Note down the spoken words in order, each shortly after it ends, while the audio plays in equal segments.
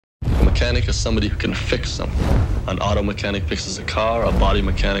mechanic is somebody who can fix something. An auto mechanic fixes a car, a body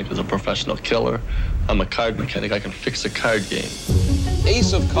mechanic is a professional killer. I'm a card mechanic, I can fix a card game.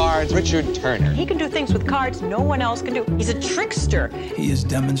 Ace of cards, Richard Turner. He can do things with cards no one else can do. He's a trickster. He is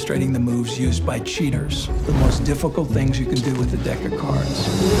demonstrating the moves used by cheaters, the most difficult things you can do with a deck of cards.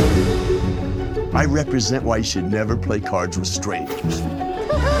 I represent why you should never play cards with strangers.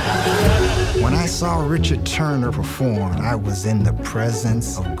 When I saw Richard Turner perform, I was in the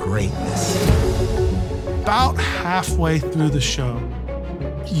presence of greatness. About halfway through the show,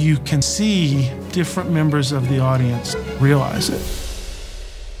 you can see different members of the audience realize it.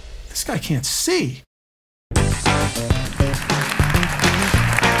 This guy can't see.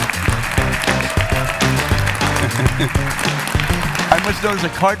 I'm what's known as a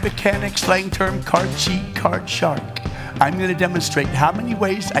card mechanic, slang term, card cheat, card shark. I'm going to demonstrate how many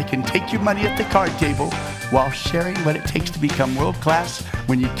ways I can take your money at the card table while sharing what it takes to become world class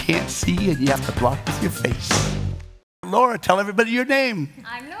when you can't see and you have to block with your face. Laura, tell everybody your name.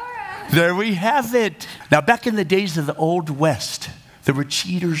 I'm Laura. There we have it. Now, back in the days of the Old West, there were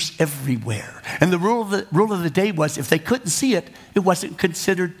cheaters everywhere. And the rule of the day was if they couldn't see it, it wasn't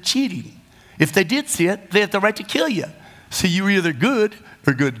considered cheating. If they did see it, they had the right to kill you. So you were either good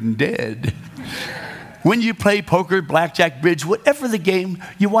or good and dead. When you play poker, blackjack, bridge, whatever the game,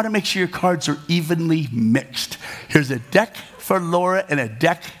 you want to make sure your cards are evenly mixed. Here's a deck for Laura and a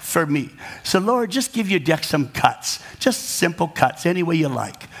deck for me. So Laura, just give your deck some cuts. Just simple cuts, any way you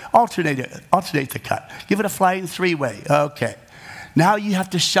like. Alternate the cut. Give it a flying three-way. Okay. Now you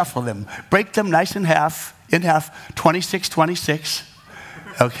have to shuffle them. Break them nice in half, 26, 26.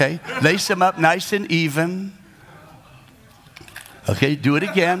 Okay. Lace them up nice and even. Okay, do it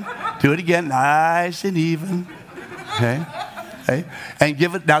again, nice and even. Okay, and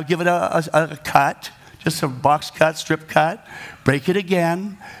give it a cut, just a box cut, strip cut. Break it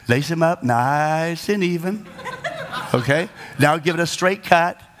again, lace them up, nice and even. Okay, now give it a straight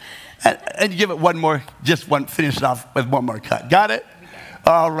cut, and give it one more, finish it off with one more cut. Got it?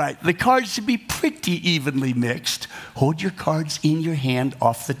 All right, the cards should be pretty evenly mixed. Hold your cards in your hand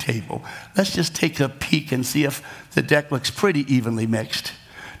off the table. Let's just take a peek and see if the deck looks pretty evenly mixed.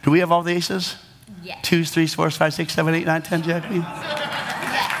 Do we have all the aces? Yes. 2s, 3s, 4s, 5s, 6, 7, 8, 9, 10, Jack, Queen?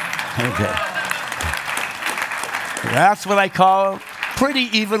 Yes. Okay. That's what I call pretty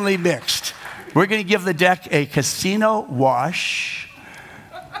evenly mixed. We're going to give the deck a casino wash,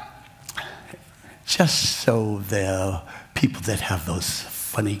 just so the people that have those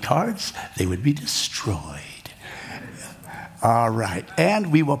funny cards, they would be destroyed. All right,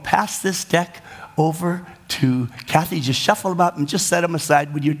 and we will pass this deck over to Kathy. Just shuffle them up and just set them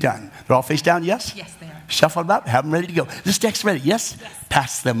aside when you're done. They're all face down, yes? Yes, they are. Shuffle them up, have them ready to go. This deck's ready, yes? Yes.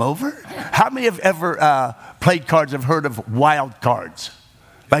 Pass them over. How many have ever played cards, have heard of wild cards?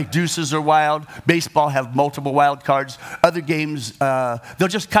 Like deuces are wild, baseball have multiple wild cards. Other games, they'll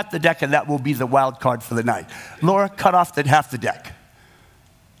just cut the deck and that will be the wild card for the night. Laura, cut off half the deck.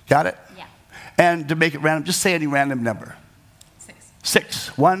 Got it? Yeah. And to make it random, just say any random number.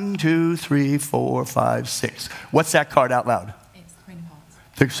 6. 1, 2, 3, 4, 5, 6. What's that card out loud? It's the Queen of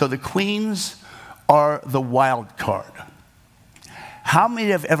Hearts. So the queens are the wild card. How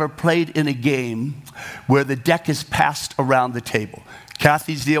many have ever played in a game where the deck is passed around the table?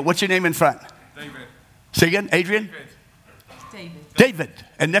 Kathy's deal. What's your name in front? David. Say again, Adrian? David. David.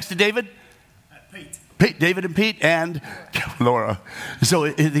 And next to David? Pete. Pete, David and Pete, and Laura. So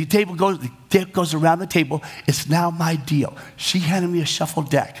the deck goes around the table. It's now my deal. She handed me a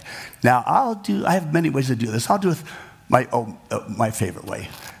shuffled deck. Now I have many ways to do this. I'll do it my favorite way.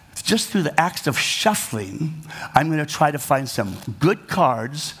 Just through the act of shuffling, I'm going to try to find some good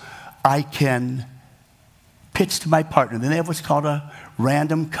cards I can pitch to my partner. Then they have what's called a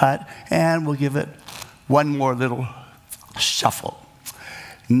random cut, and we'll give it one more little shuffle.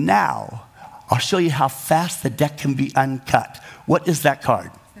 Now, I'll show you how fast the deck can be uncut. What is that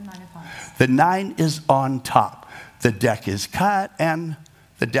card? The 9 of Hearts. The 9 is on top. The deck is cut, and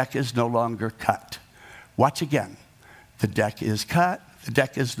the deck is no longer cut. Watch again. The deck is cut. The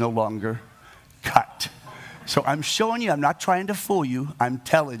deck is no longer cut. So I'm showing you. I'm not trying to fool you. I'm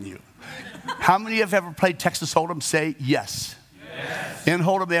telling you. How many have ever played Texas Hold'em? Say yes. Yes. In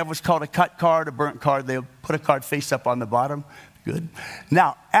Hold'em, they have what's called a cut card, a burnt card. They'll put a card face up on the bottom. Good.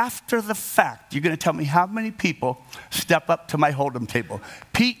 Now, after the fact, you're going to tell me how many people step up to my Hold'em table.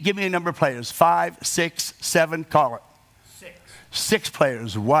 Pete, give me a number of players. 5, 6, 7, call it. 6. 6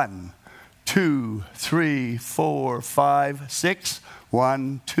 players. 1, 2, 3, 4, 5, 6.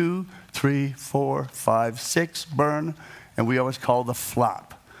 1, 2, 3, 4, 5, 6. Burn. And we always call the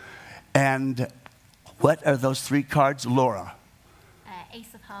flop. And what are those 3 cards, Laura?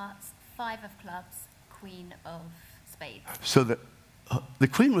 Ace of Hearts, 5 of clubs, queen of spades. So the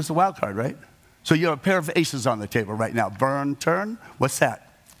queen was the wild card, right? So you have a pair of aces on the table right now. Burn, turn. What's that?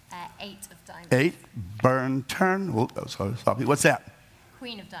 8 of diamonds. 8. Burn, turn. Oh, that was hard to stop me. What's that?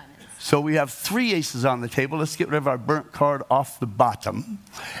 Queen of diamonds. So we have 3 aces on the table. Let's get rid of our burnt card off the bottom.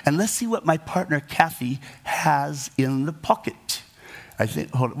 And let's see what my partner, Kathy, has in the pocket. I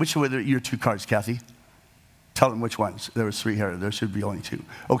think, hold on, which were your 2 cards, Kathy? Tell them which ones. There was 3 here. There should be only 2.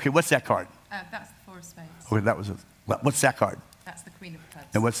 Okay, what's that card? That's the 4 of spades. Okay, that was what's that card? That's the queen of clubs.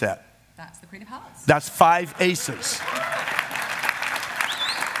 And what's that? That's the queen of hearts. That's 5 aces.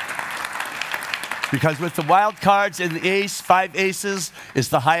 Because with the wild cards and the ace, 5 aces is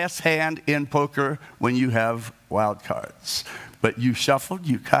the highest hand in poker when you have wild cards. But you shuffled,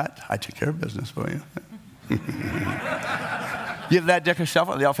 you cut. I took care of business for you. Give that deck a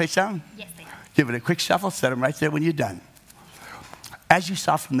shuffle. Are they all face down? Yes, they are. Give it a quick shuffle. Set them right there when you're done. As you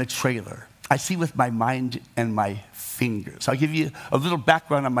saw from the trailer, I see with my mind and my fingers. I'll give you a little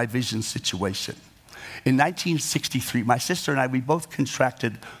background on my vision situation. In 1963, my sister and I, we both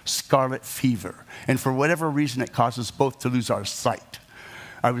contracted scarlet fever. And for whatever reason, it caused us both to lose our sight.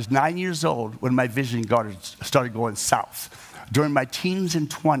 I was 9 years old when my vision started going south. During my teens and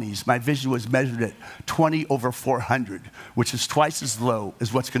 20s, my vision was measured at 20/400, which is twice as low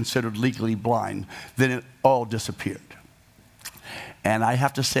as what's considered legally blind. Then it all disappeared. And I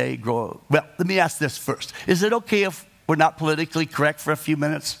have to say, well, let me ask this first. Is it okay if we're not politically correct for a few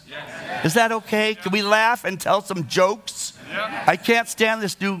minutes? Yes. Is that okay? Can we laugh and tell some jokes? Yeah. I can't stand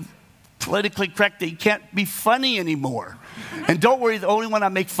this new politically correct that you can't be funny anymore. And don't worry, the only one I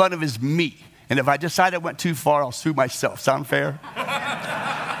make fun of is me. And if I decide I went too far, I'll sue myself. Sound fair?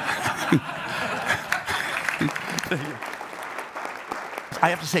 I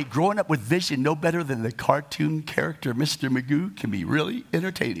have to say, growing up with vision no better than the cartoon character Mr. Magoo can be really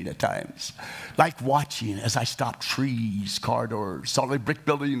entertaining at times. Like watching as I stop trees, corridors, solid brick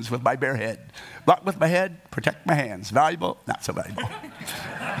buildings with my bare head. Block with my head, protect my hands. Valuable? Not so valuable.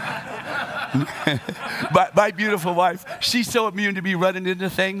 But my beautiful wife, she's so immune to me running into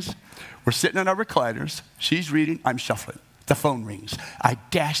things. We're sitting in our recliners. She's reading. I'm shuffling. The phone rings. I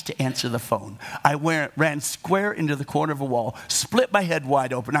dash to answer the phone. I ran square into the corner of a wall, split my head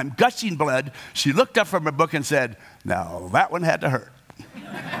wide open. I'm gushing blood. She looked up from her book and said, "Now that one had to hurt."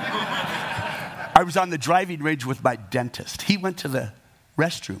 I was on the driving range with my dentist. He went to the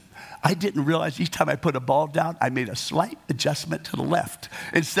restroom. I didn't realize each time I put a ball down, I made a slight adjustment to the left.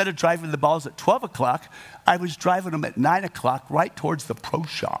 Instead of driving the balls at 12 o'clock, I was driving them at 9 o'clock right towards the pro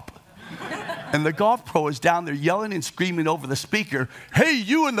shop. And the golf pro is down there yelling and screaming over the speaker, "Hey,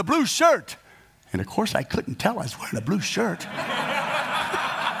 you in the blue shirt!" And of course, I couldn't tell I was wearing a blue shirt.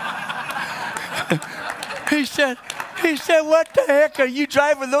 He said, "What the heck are you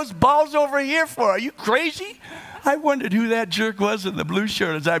driving those balls over here for? Are you crazy?" I wondered who that jerk was in the blue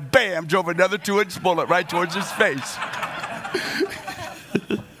shirt as I, bam, drove another 2-inch bullet right towards his face.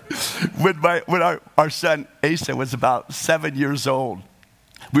 When our son, Asa, was about 7 years old,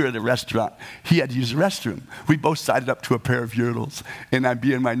 we were at a restaurant. He had to use the restroom. We both sided up to a pair of urinals, and I'm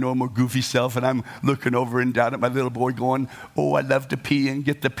being my normal goofy self, and I'm looking over and down at my little boy going, "Oh, I love to pee and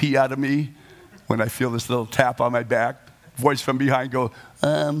get the pee out of me." When I feel this little tap on my back, voice from behind go,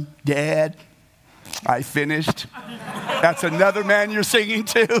 "Dad, I finished." That's another man you're singing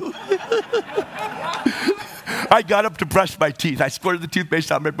to. I got up to brush my teeth. I squirted the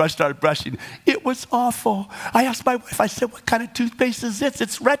toothpaste on my brush, started brushing. It was awful. I asked my wife, I said, "What kind of toothpaste is this?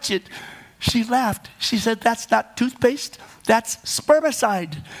 It's wretched." She laughed. She said, "That's not toothpaste. That's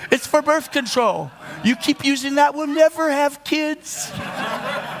spermicide. It's for birth control. You keep using that, we'll never have kids."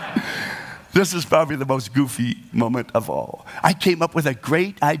 This is probably the most goofy moment of all. I came up with a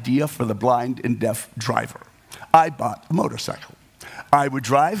great idea for the blind and deaf driver. I bought a motorcycle. I would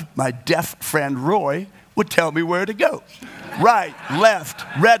drive. My deaf friend Roy would tell me where to go. Right, left,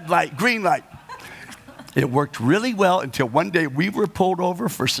 red light, green light. It worked really well until one day we were pulled over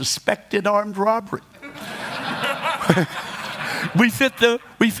for suspected armed robbery. We fit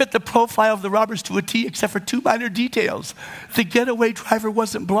the profile of the robbers to a T except for 2 minor details. The getaway driver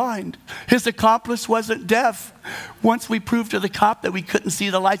wasn't blind. His accomplice wasn't deaf. Once we proved to the cop that we couldn't see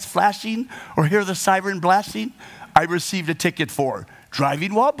the lights flashing or hear the siren blasting, I received a ticket for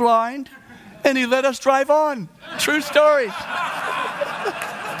driving while blind, and he let us drive on. True story.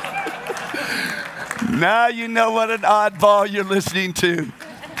 Now you know what an oddball you're listening to.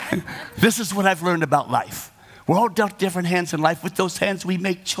 This is what I've learned about life. We're all dealt different hands in life. With those hands, we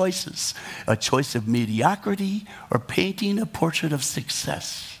make choices. A choice of mediocrity or painting a portrait of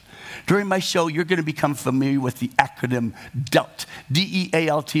success. During my show, you're going to become familiar with the acronym DEALT.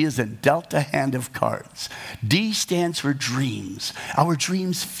 D-E-A-L-T is in dealt a hand of cards. D stands for dreams. Our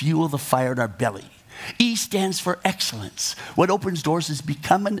dreams fuel the fire in our belly. E stands for excellence. What opens doors is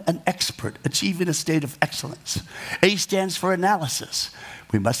becoming an expert, achieving a state of excellence. A stands for analysis.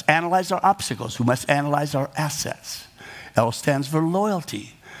 We must analyze our obstacles. We must analyze our assets. L stands for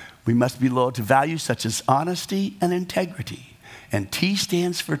loyalty. We must be loyal to values such as honesty and integrity. And T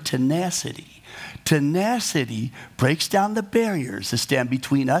stands for tenacity. Tenacity breaks down the barriers that stand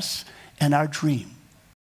between us and our dream.